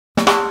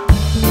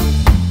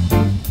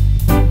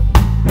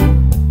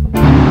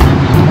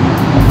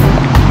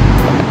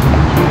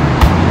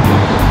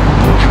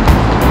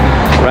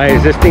Alright,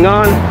 is this thing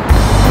on?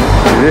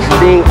 Is this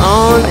thing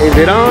on? Is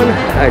it on?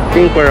 I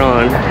think we're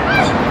on.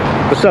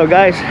 What's up,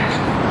 guys?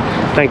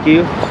 Thank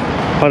you.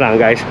 Hold on,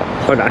 guys.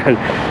 Hold on.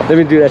 Let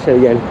me do that shit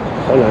again.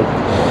 Hold on.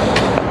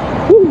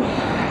 Woo.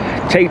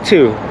 Take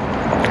two.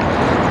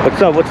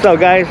 What's up,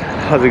 guys?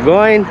 How's it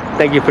going?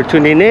 Thank you for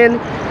tuning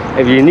in.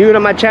 If you're new to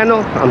my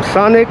channel, I'm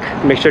Sonic.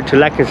 Make sure to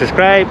like and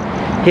subscribe.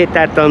 Hit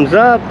that thumbs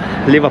up.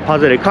 Leave a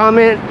positive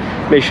comment.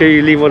 Make sure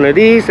you leave one of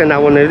these and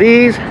not one of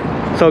these.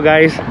 So,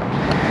 guys,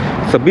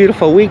 it's a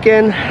beautiful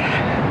weekend.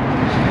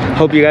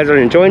 Hope you guys are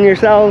enjoying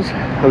yourselves.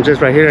 I'm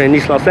just right here in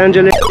East Los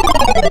Angeles.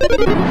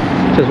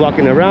 Just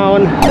walking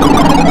around.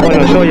 I want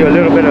to show you a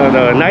little bit of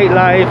the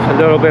nightlife, a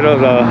little bit of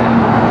the,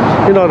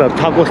 you know, the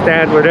taco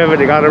stand, whatever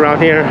they got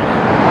around here.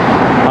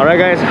 All right,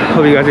 guys.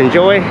 Hope you guys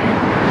enjoy.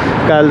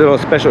 Got a little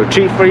special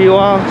treat for you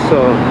all.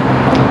 So,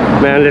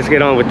 man, let's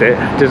get on with it.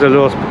 Just a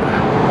little.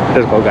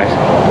 Let's go, guys.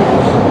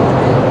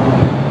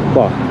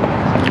 Well,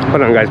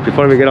 hold on, guys.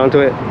 Before we get on to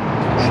it,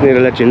 just need to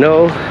let you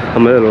know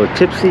I'm a little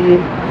tipsy. You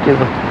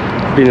know,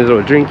 been a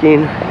little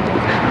drinking,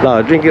 a lot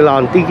of drinking, a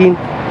lot of thinking.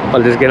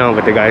 But let's get on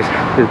with it, guys.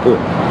 Let's do it.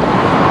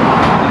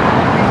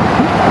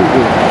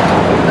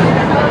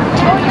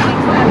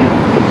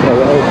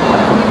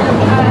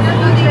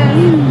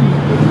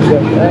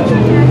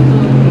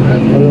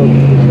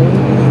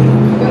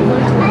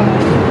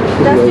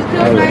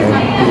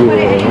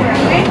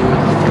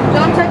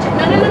 Don't touch it. No.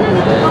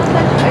 Don't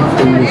touch it.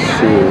 Let me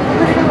see.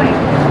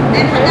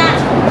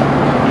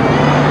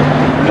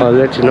 I'll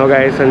let you know,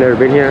 guys. I've never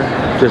been here.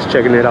 Just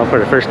checking it out for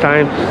the first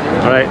time.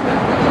 All right.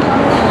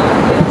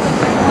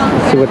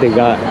 See what they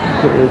got.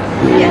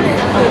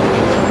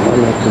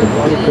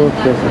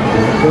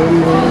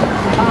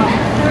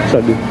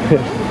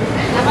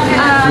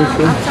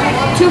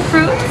 Two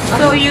fruits.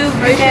 So you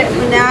get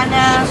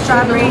banana,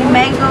 strawberry,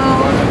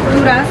 mango,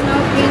 durazno,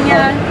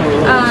 piña.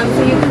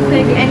 So you can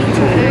pick any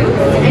two fruits,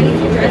 any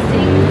two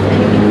dressings,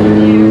 anything from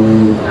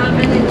there.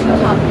 And then two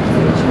toppings,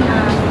 which you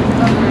have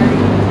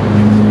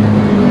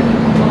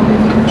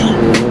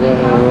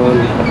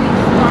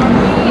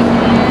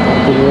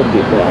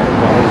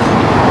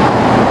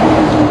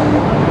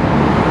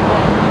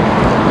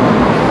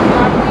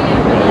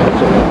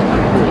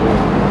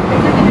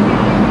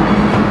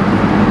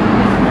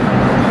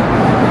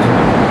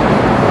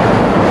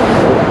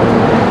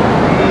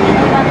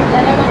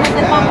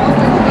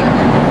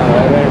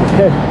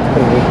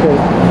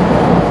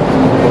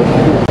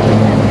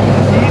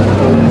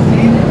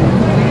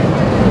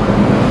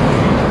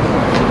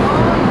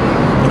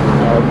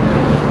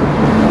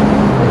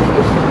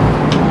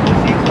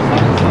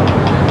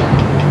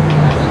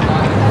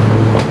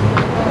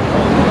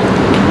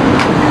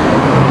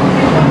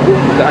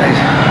guys,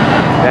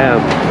 damn,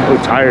 I'm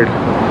tired.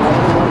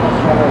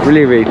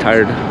 Really, really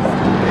tired.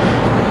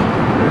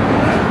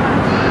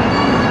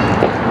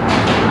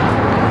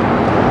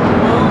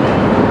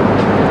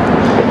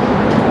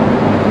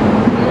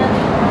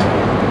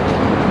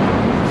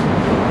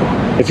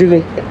 Excuse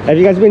me, have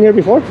you guys been here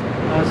before?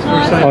 First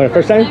time. Oh,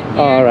 first time?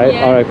 Oh, all right,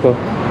 Yeah. all right, cool.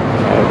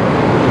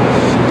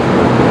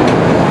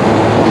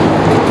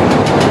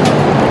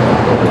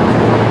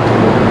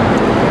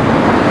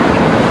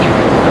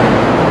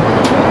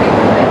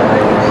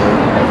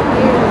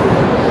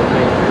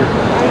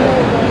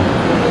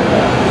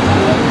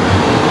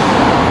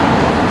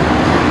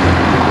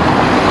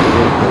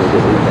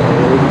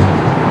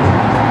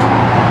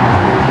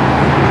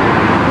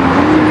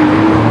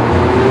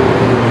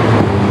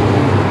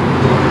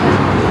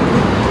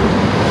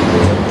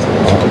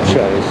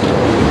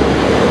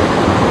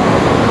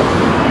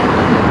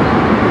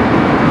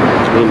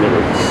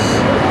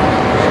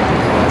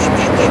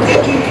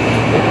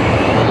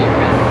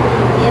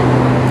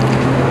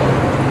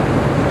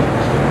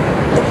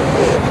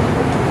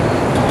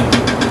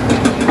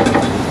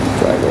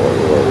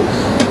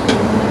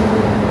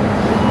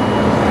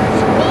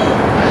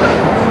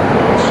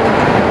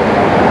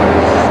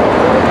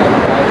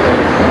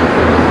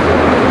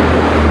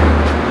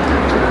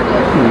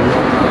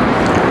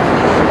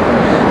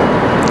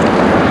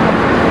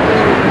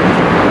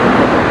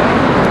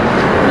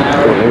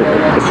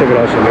 Check it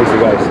out, she makes it,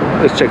 guys.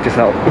 Let's check this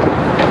out.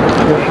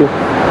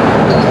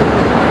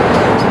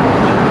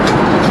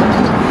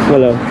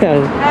 Hello. Hi.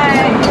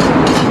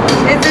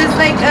 Is this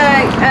like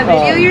a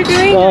video you're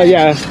doing? Oh,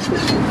 yeah.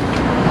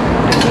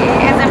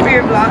 Okay. Is it for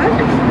your vlog?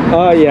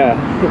 Oh, yeah.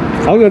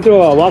 I was gonna do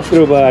a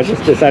walkthrough, but I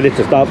just decided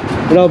to stop.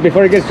 You know,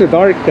 before it gets too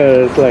dark,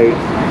 because like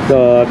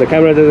the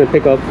camera doesn't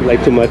pick up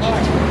like too much.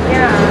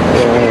 Yeah.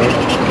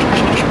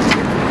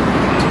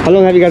 How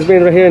long have you guys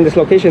been right here in this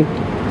location?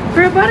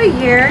 For about a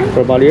year.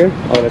 For about a year?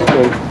 Oh, that's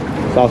cool.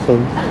 It's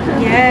awesome.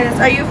 Yes.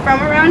 Are you from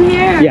around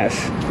here?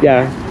 Yes.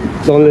 Yeah.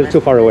 Don't live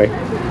too far away.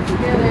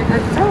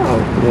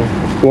 Oh.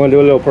 Yeah. You want to do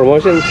a little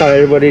promotion? Tell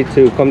everybody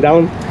to come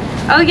down?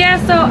 Oh yeah,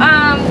 so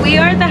we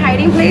are the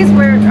hiding place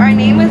where our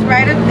name is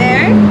right up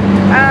there.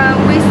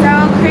 We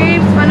sell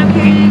crepes, funnel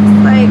cakes,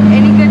 like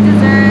any good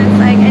desserts,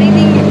 like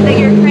anything that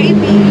you're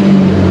craving.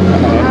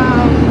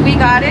 We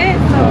got it.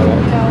 So,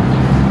 you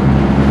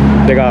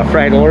know. They got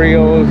fried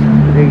Oreos.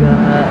 They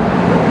got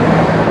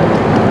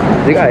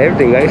They got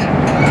everything, guys.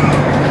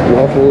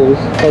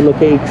 Waffles, funnel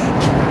cakes.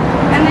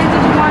 And then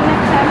did you want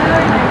Nutella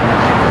or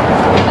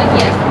like?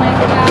 Yes, like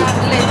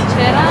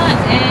lechera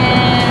and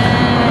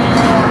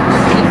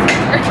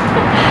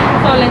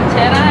so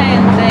lechera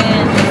and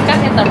then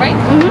cajeta, right?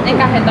 And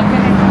cajeta,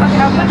 okay.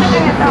 Okay, I'll put the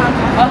cajeta on.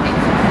 Okay.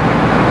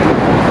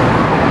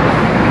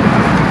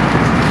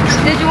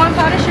 Did you want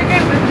powdered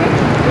sugar and whipped cream?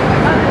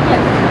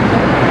 Yes.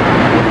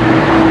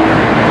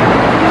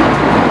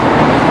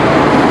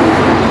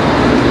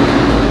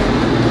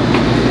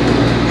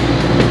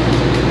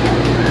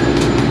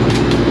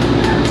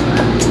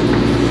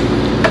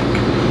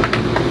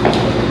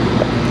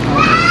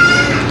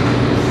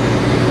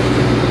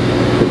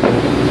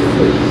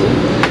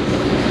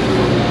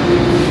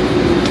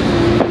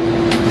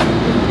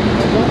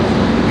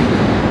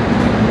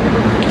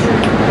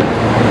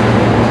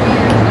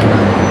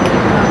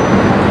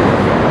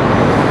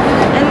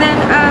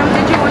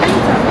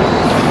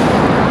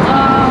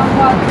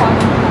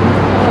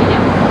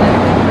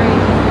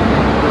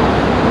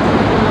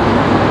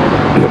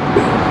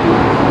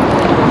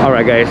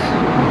 Alright guys,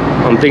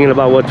 I'm thinking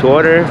about what to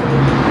order.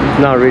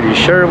 Not really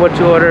sure what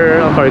to order.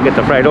 I'll probably get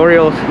the fried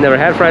Oreos. Never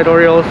had fried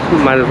Oreos,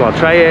 might as well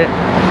try it.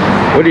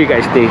 What do you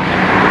guys think?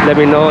 Let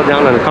me know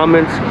down in the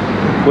comments.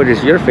 What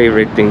is your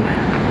favorite thing?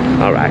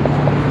 Alright.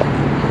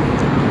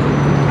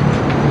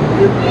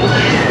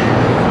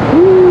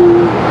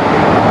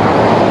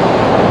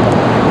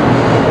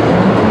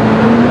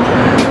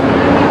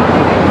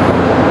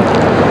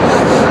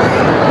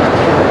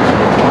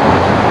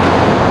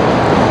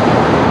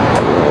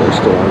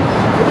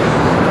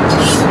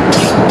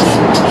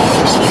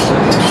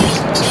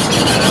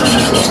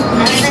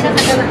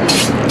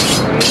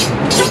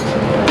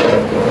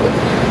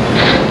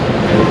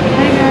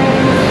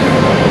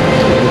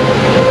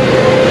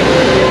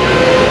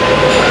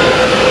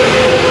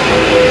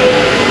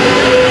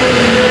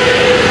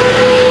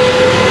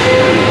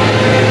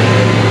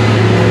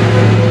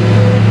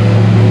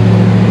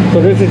 So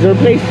this is your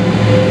place?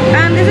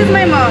 This is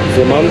my mom's.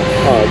 Your mom?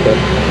 Oh, okay.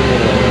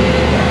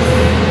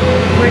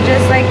 We're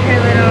just like her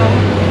little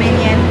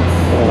minions.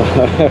 Oh,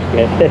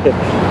 okay.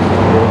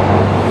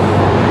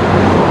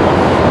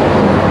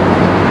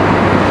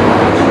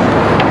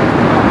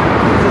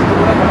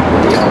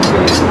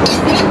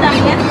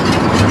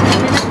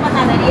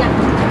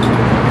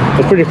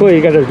 It's pretty cool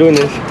you guys are doing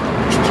this.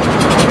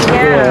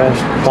 Yeah.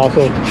 It's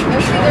awesome.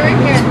 Let's see the right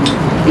here.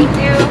 Thank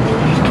you.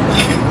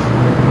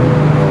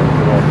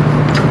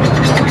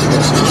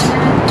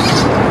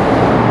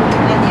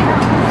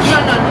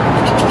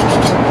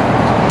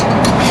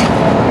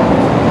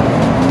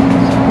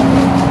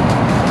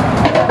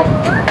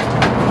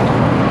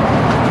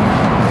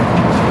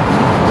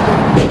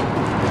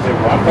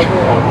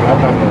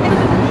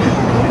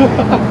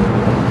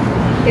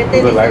 ¿Qué te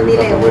dice?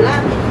 Dile hola.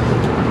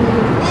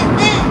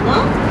 ¿No?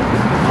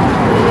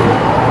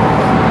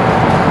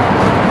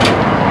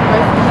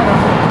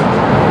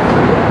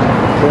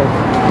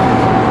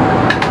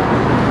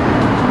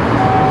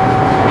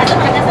 Hazte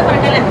para acá, hazte para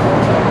acá.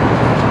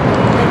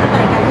 Hazte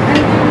para acá.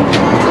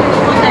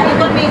 Ponte aquí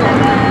conmigo.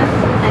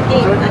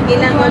 Aquí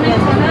las dos.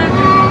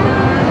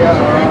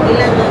 Aquí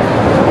las dos.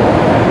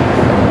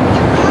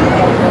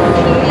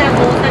 Aquí las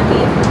dos, aquí.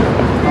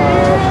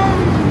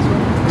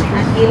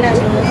 Aquí las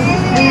dos.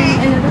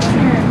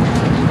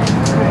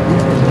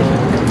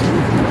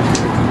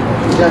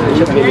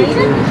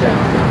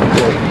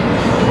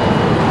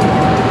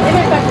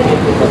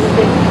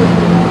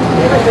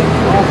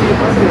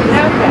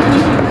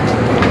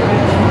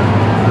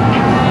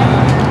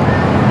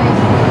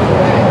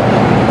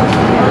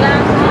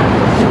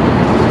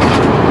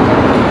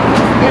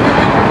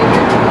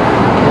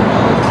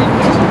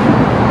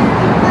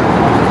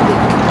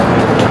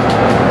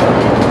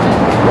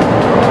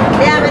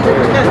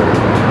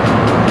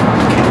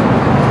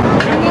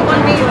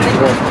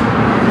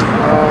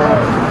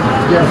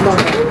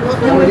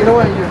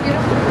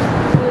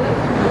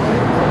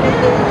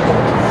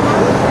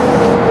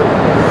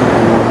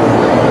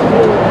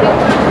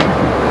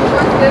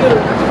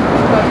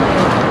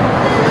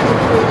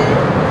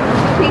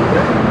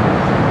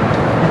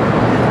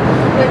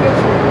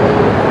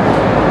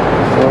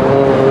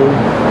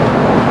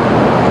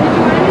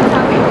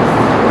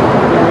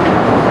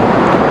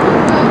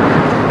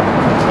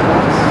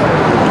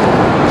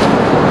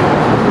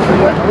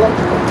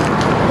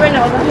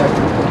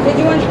 Did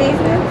you want these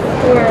nuts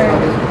or?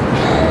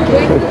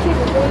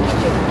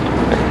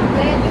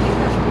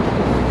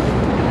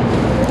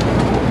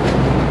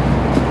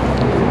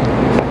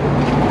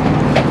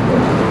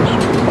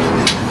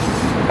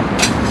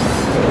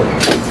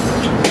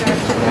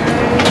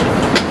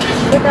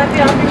 Would that be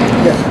all for you?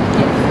 Yes.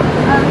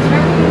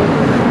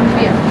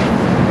 Yeah.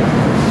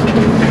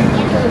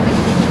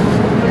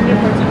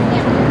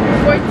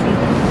 14.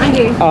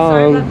 Okay.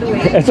 Sorry about the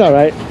wait. It's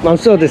alright. I'm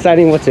still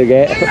deciding what to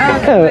get.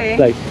 Okay.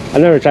 Like, I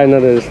never tried none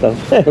of this stuff.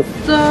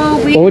 So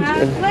we What would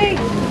have like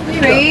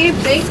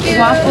crepes,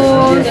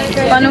 waffles,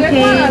 funnel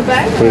cake,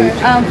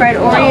 fried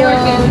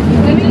Oreos.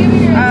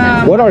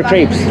 What are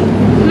crepes?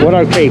 What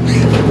are crepes?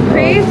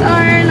 Crepes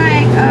are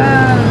like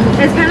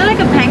It's kind of like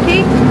a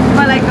pancake,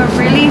 but like a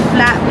really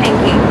flat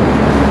pancake.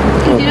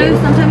 Because you know,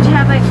 sometimes you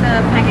have like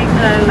the pancakes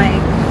that are like,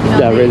 you know,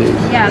 Yeah, really.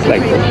 Yeah, It's they're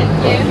like pretty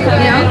big, you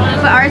know.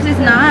 But ours is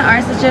not.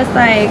 Ours is just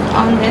like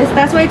on this.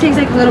 That's why it takes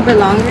like a little bit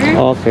longer.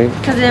 Okay.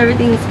 Because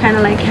everything's kind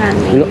of like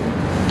handmade. You know,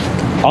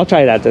 I'll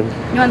try that then.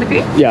 You want the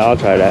cream? Yeah, I'll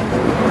try that.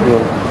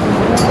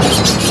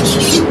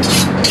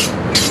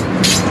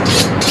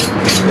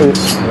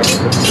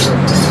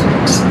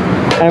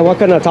 And what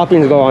kind of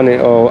toppings go on it?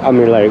 Or I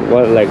mean, like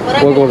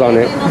what goes on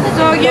it?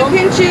 So you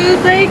can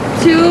choose like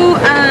 2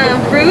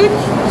 fruits,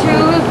 2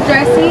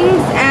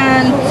 dressings,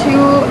 and 2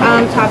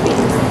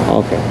 toppings.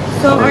 Okay.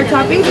 So our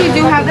toppings, we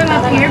do have them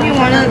up here if you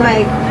want to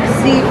like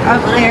see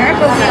up there,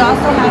 but we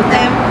also have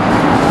them.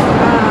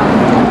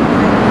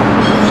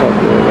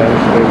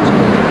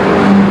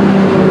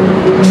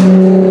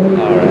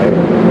 All right.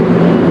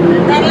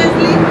 Like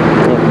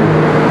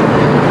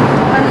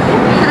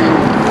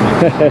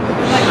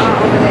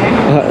over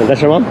there.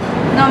 That's your mom?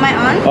 No, my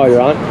aunt. Oh,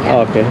 your aunt? Yeah.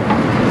 Oh, okay.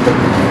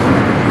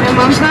 My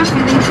mom's not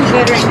feeling too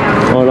good right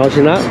now. Oh, no,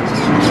 she's not?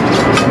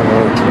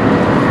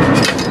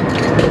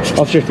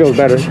 Oh, she feels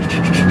better.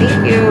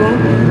 Thank you.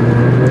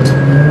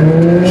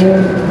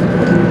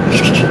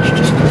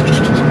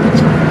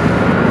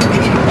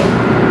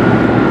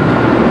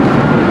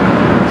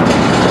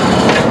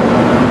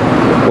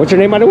 What's your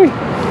name, by the way?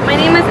 My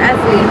name is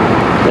Ashley.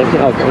 Okay.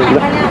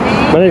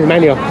 My name is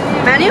Manuel.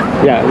 Manuel?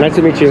 Yeah, nice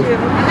to meet you.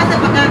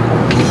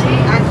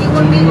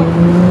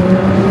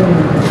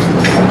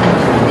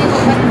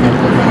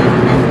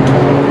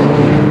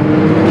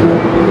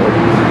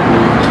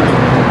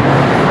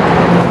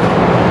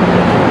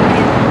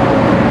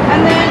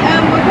 And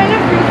then, what kind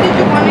of fruit did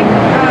you want to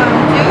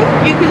do?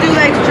 You can do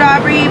like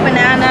strawberry,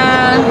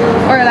 banana,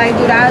 or like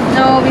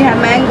durazno. We have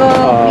mango,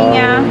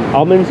 piña.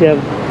 Almonds, you have?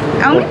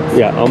 Almonds?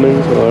 Yeah,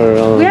 almonds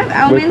or We have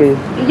almonds. whipped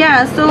cream.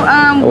 Yeah, so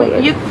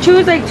you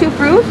choose like 2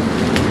 fruits.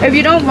 If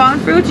you don't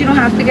want fruits, you don't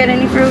have to get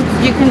any fruits.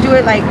 You can do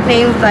it like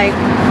plain, like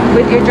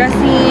with your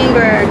dressing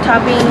or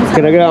toppings.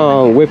 Can I get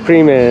whipped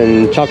cream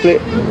and chocolate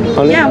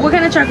on it? Yeah, what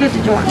kind of chocolate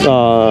did you want?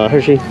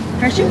 Hershey.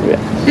 Hershey? Yeah.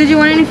 Did you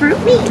want any fruit?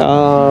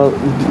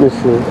 Let's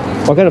see.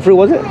 What kind of fruit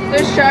was it?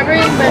 There's strawberry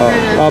and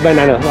banana. Oh,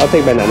 banana. I'll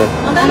take banana.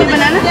 Only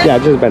banana? Yeah,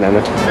 just banana.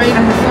 Are you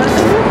gonna want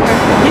some fruit or?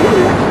 You can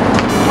do that.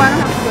 Well, I don't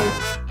have to go.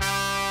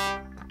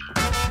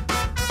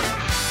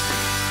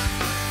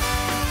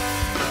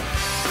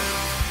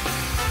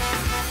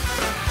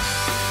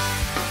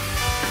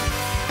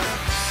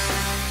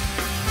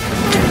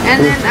 And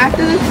then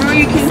after the fruit,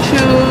 you can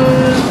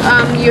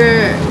choose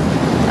your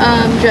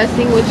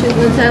dressing, which is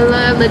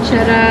Nutella,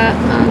 lechera,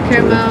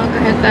 caramel,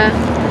 cajeta,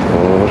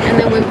 and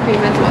then whipped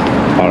cream as well.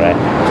 All right.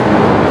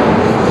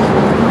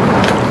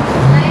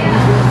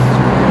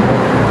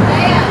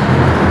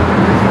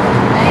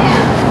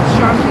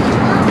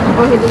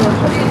 Oh, he did one.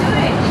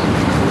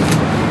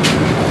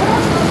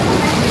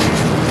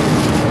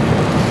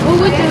 What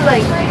would you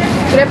like?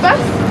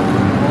 Crepas?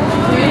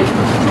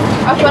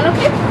 A funnel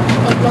cake?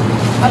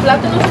 A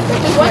plátano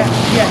cake? This one?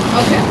 Yeah.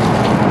 Okay.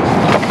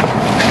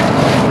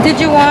 Did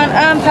you want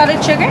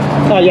powdered sugar?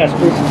 Oh, yes,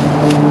 please.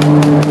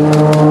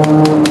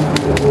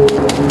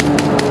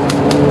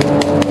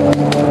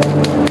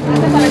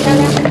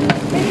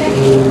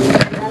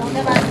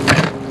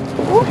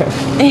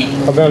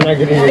 I bet I'm not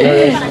getting you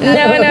nervous.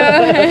 No.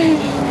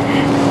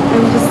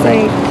 I'm just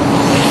like...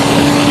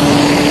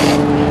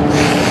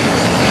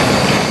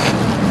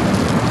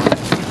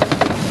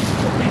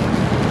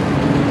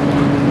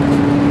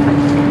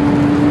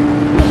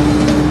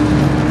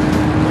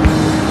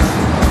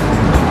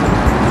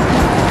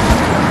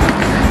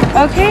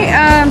 Okay,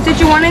 did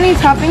you want any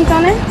toppings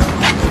on it?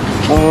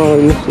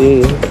 Let me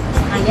see.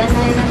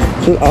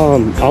 Just,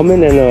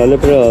 almond and a little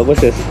bit of,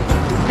 what's this?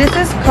 This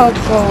is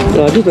cocoa.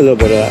 No, just a little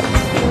bit of that.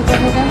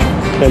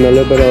 And a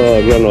little bit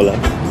of granola.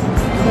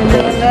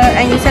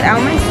 And you said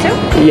almonds too?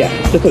 Yeah,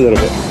 just a little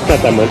bit. Not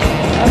that much.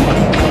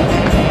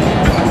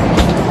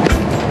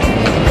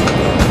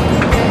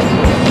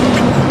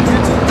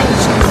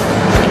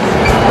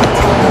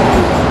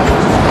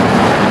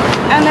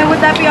 And then would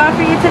that be all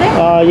for you today?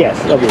 Yes,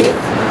 that'll be it.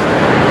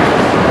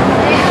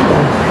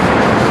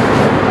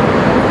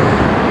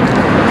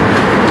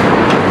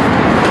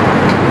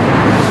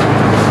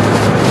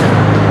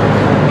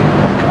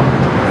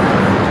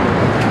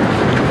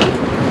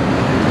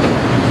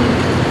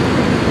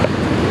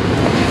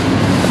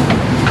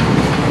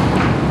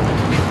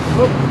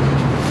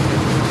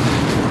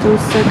 Those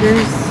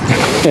suckers.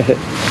 Okay,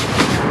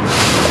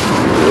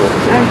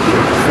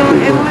 so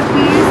it would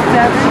be $7,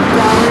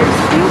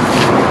 please.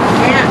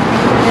 Yeah.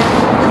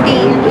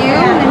 Thank you.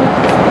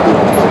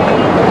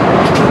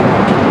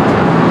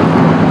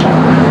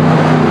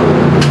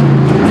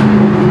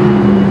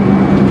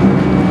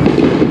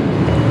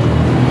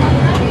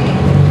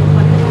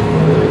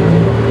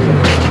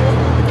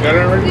 Got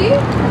it already?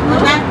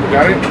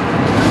 Got it?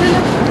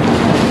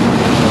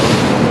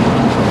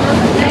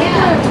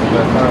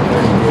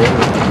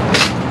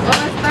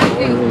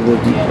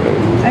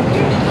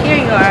 Okay, here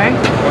you are.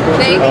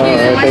 Thank you.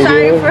 I'm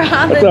sorry for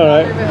all That's the all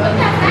right.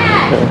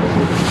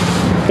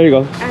 There you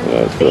go.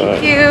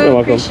 Thank you. You're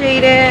welcome.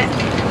 Appreciate it.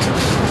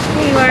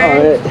 Here you are.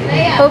 All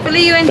right.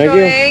 Hopefully you enjoy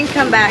you. and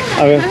come back.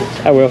 Okay,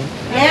 I will.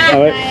 Yeah.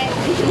 All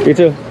right. You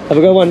too. Have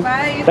a good one.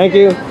 Bye, you Thank too.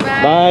 you.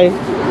 Bye.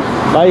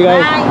 Bye. Bye, you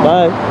guys.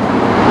 Bye.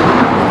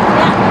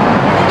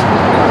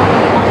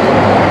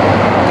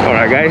 All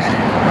right, guys.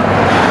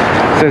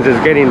 Since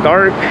it's getting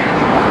dark,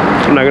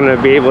 I'm not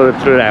gonna be able to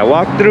do that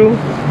walkthrough,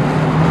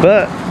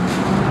 but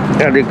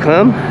I did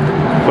come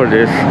for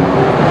this.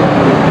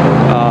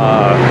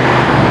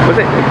 What's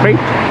it? Crepe.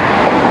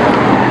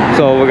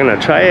 So we're gonna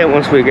try it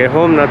once we get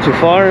home, not too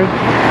far,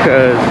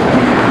 because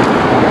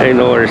I didn't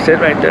know where to sit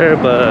right there.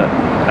 But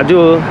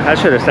I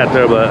should have sat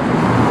there, but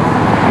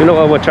you know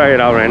what? We'll try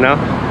it out right now.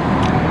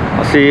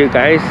 I'll see you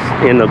guys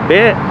in a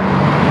bit,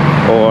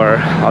 or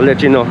I'll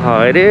let you know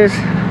how it is.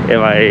 If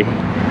I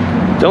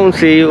don't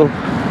see you,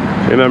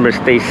 remember,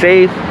 stay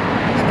safe,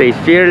 stay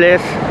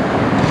fearless.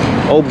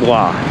 Au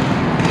revoir.